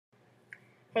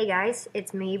Hey guys,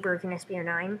 it's me, Broken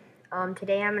SBO9.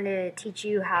 Today I'm going to teach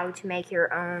you how to make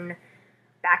your own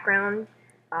background.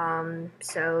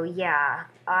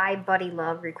 Buddy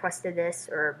Love requested this,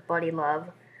 or Buddy Love.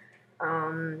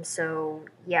 To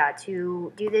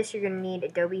do this you're going to need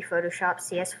Adobe Photoshop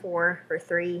CS4 or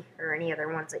 3 or any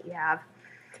other ones that you have.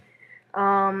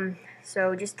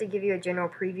 So just to give you a general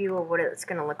preview of what it's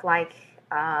going to look like,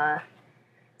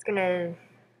 it's going to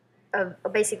a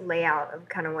basic layout of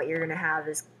kind of what you're going to have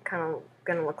is kind of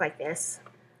going to look like this.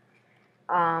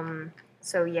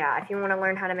 If you want to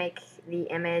learn how to make the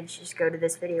image, just go to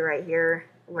this video right here.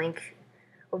 Link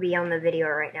will be on the video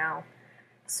right now.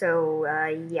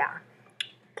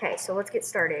 Okay, so let's get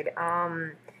started.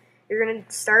 You're going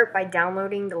to start by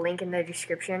downloading the link in the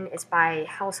description. It's by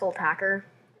Household Hacker,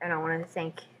 and I want to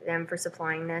thank them for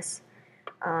supplying this.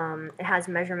 It has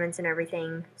measurements and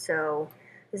everything, so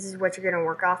this is what you're going to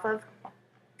work off of.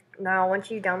 Now,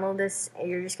 once you download this,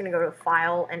 you're just going to go to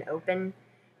File and Open,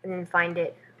 and then find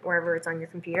it wherever it's on your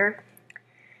computer.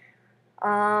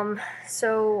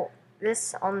 So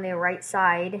this on the right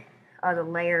side of the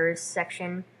Layers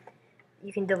section,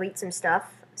 you can delete some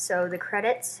stuff. So the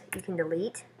credits, you can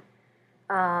delete.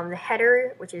 The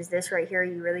header, which is this right here,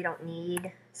 you really don't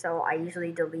need, so I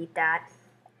usually delete that.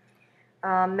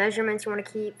 Measurements you want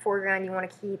to keep, foreground you want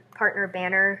to keep, partner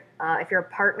banner, if you're a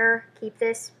partner, keep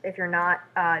this, if you're not,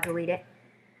 delete it.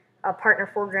 Partner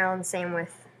foreground, same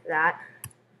with that,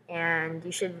 and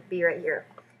you should be right here.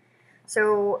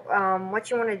 So what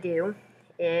you want to do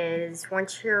is,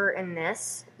 once you're in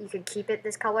this, you could keep it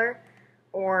this color,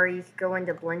 or you could go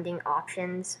into blending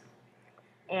options,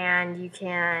 and you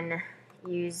can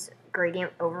use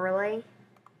gradient overlay,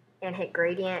 and hit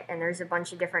gradient, and there's a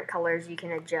bunch of different colors you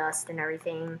can adjust and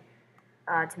everything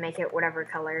to make it whatever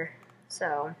color.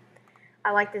 So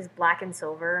I like this black and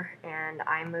silver, and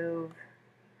I move,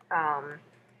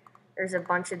 there's a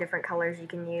bunch of different colors you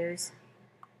can use,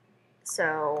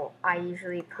 so I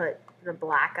usually put the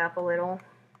black up a little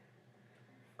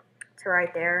to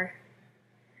right there,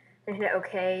 and hit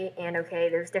OK and OK.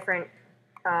 There's different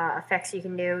effects you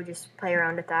can do, just play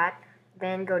around with that.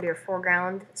 Then go to your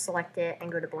foreground, select it,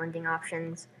 and go to blending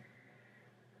options,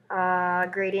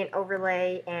 gradient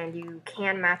overlay, and you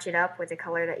can match it up with the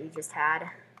color that you just had,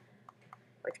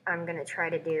 which I'm going to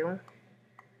try to do.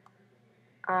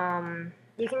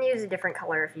 You can use a different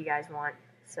color if you guys want,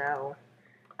 so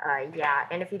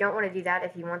and if you don't want to do that,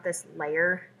 if you want this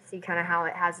layer, see kind of how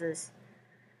it has this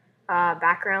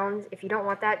background, if you don't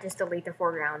want that, just delete the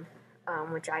foreground,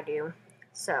 which I do.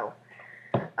 So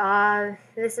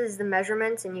this is the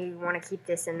measurements, and you want to keep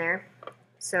this in there.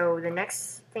 So the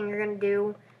next thing you're going to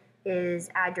do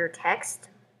is add your text.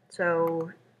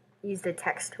 So use the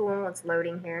text tool. It's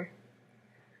loading here.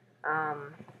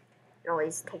 It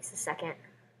always takes a second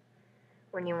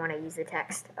when you want to use the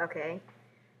text. Okay.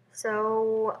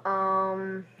 So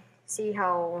see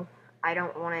how I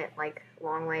don't want it like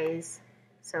long ways.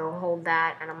 So hold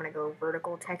that, and I'm going to go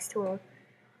vertical text tool.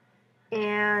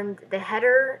 And the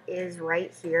header is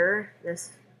right here,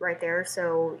 this right there,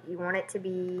 so you want it to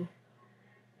be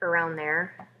around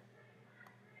there.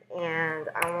 And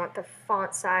I want the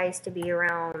font size to be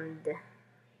around, let's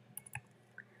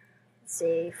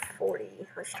say 40.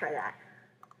 Let's try that.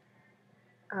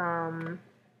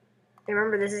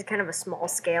 Remember, this is kind of a small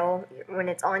scale. When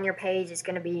it's on your page, it's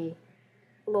going to be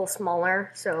a little smaller,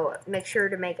 so make sure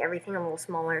to make everything a little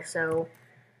smaller. So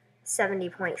 70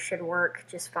 points should work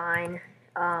just fine.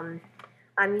 I'm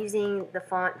using the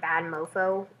font Bad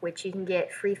Mofo, which you can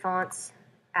get free fonts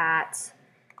at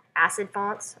Acid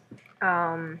Fonts,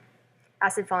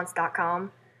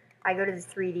 acidfonts.com. I go to the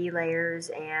 3D layers,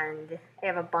 and they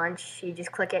have a bunch. You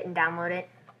just click it and download it.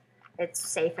 It's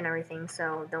safe and everything,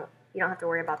 so you don't have to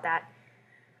worry about that.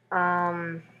 Let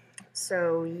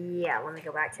me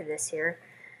go back to this here.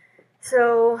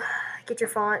 So get your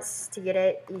fonts. To get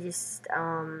it, you just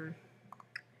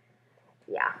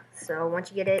so once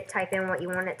you get it, type in what you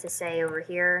want it to say over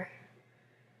here.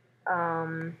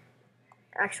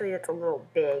 Actually, that's a little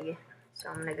big, so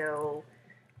I'm gonna go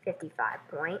 55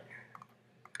 point.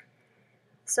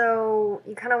 So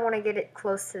you kind of want to get it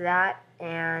close to that,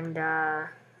 and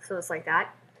so it's like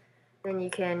that. Then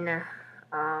you can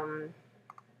go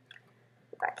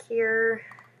back here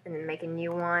and then make a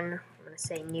new one. I'm gonna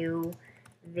say new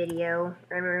video,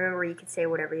 and remember, you can say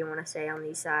whatever you want to say on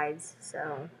these sides,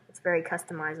 so it's very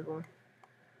customizable.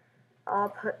 I'll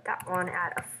put that one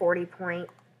at a 40 point.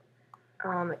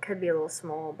 It could be a little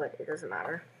small, but it doesn't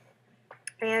matter.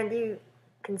 And you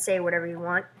can say whatever you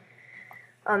want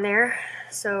on there.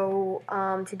 So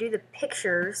to do the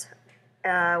pictures,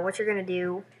 what you're going to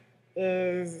do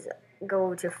is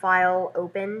go to File,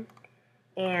 Open,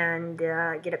 and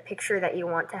get a picture that you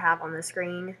want to have on the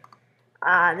screen.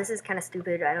 This is kind of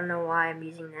stupid. I don't know why I'm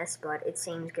using this, but it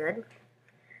seems good.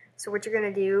 So what you're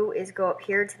going to do is go up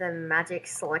here to the Magic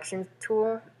Selection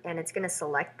tool, and it's going to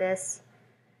select this.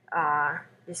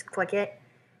 Just click it.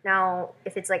 Now,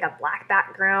 if it's like a black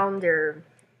background or,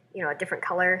 you know, a different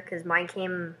color, because mine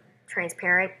came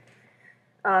transparent,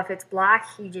 if it's black,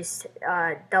 you just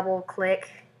double click,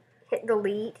 hit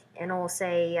delete, and it'll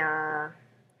say,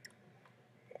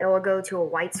 it will go to a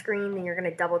white screen. Then you're going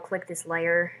to double click this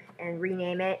layer and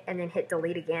rename it, and then hit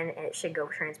delete again, and it should go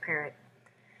transparent.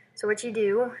 So what you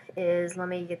do is, let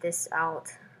me get this out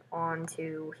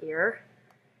onto here,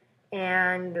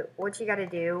 and what you got to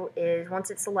do is,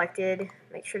 once it's selected,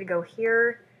 make sure to go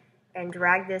here and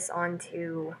drag this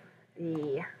onto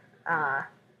the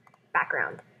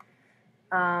background.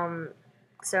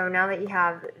 So now that you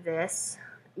have this,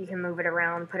 you can move it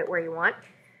around, put it where you want,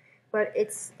 but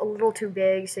it's a little too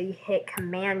big, so you hit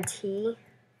Command T,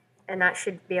 and that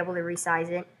should be able to resize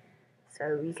it.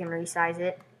 So you can resize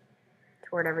it to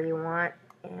whatever you want,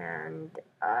 and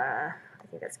I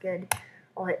think that's good.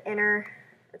 I'll hit Enter.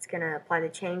 It's going to apply the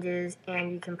changes,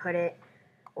 and you can put it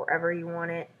wherever you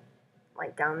want it,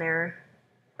 like down there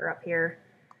or up here.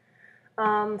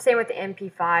 Same with the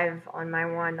MP5 on my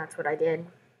one, that's what I did.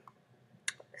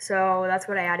 So that's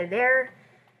what I added there.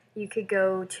 You could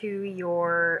go to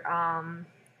your,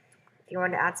 if you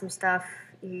want to add some stuff,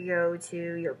 you go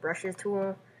to your brushes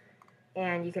tool,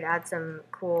 and you could add some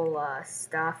cool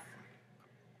stuff.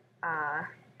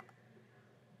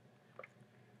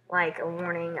 Like a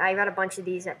warning. I got a bunch of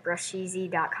these at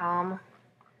brushcheesy.com,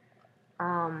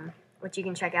 which you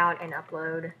can check out and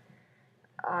upload.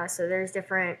 So there's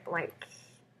different like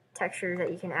textures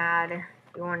that you can add if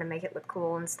you want to make it look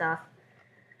cool and stuff.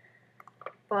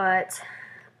 But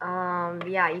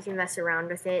yeah, you can mess around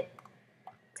with it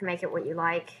to make it what you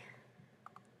like.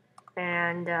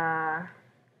 And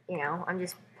you know, I'm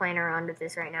just playing around with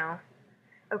this right now.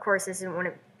 Of course, this isn't want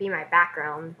to be my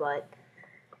background, but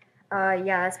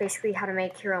yeah, that's basically how to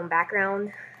make your own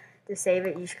background. To save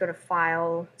it, you just go to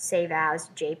File, Save As,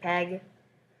 JPEG.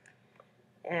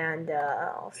 And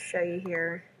I'll show you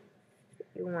here if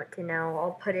you want to know.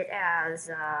 I'll put it as,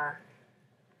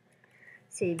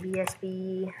 say,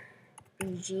 VSB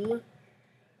BG,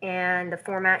 and the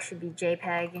format should be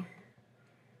JPEG.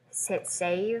 Just hit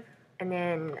Save, and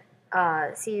then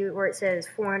see where it says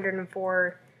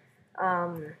 404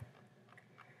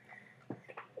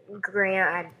 grant.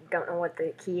 I don't know what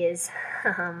the key is.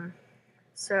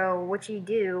 So what you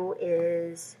do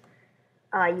is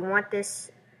you want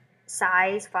this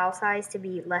size, file size, to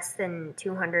be less than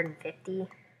 250,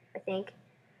 I think.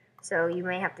 So you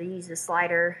may have to use the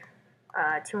slider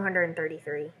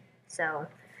 233. So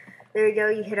there you go.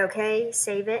 You hit OK,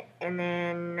 save it, and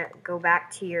then go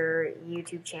back to your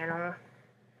YouTube channel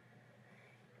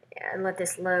and let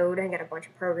this load. I got a bunch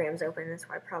of programs open, that's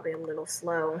why probably a little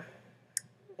slow.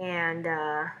 And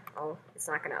oh, it's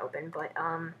not gonna open, but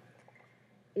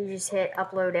you just hit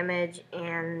upload image,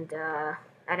 and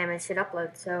that image should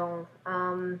upload. So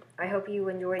I hope you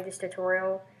enjoyed this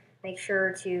tutorial. Make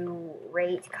sure to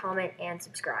rate, comment, and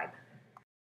subscribe.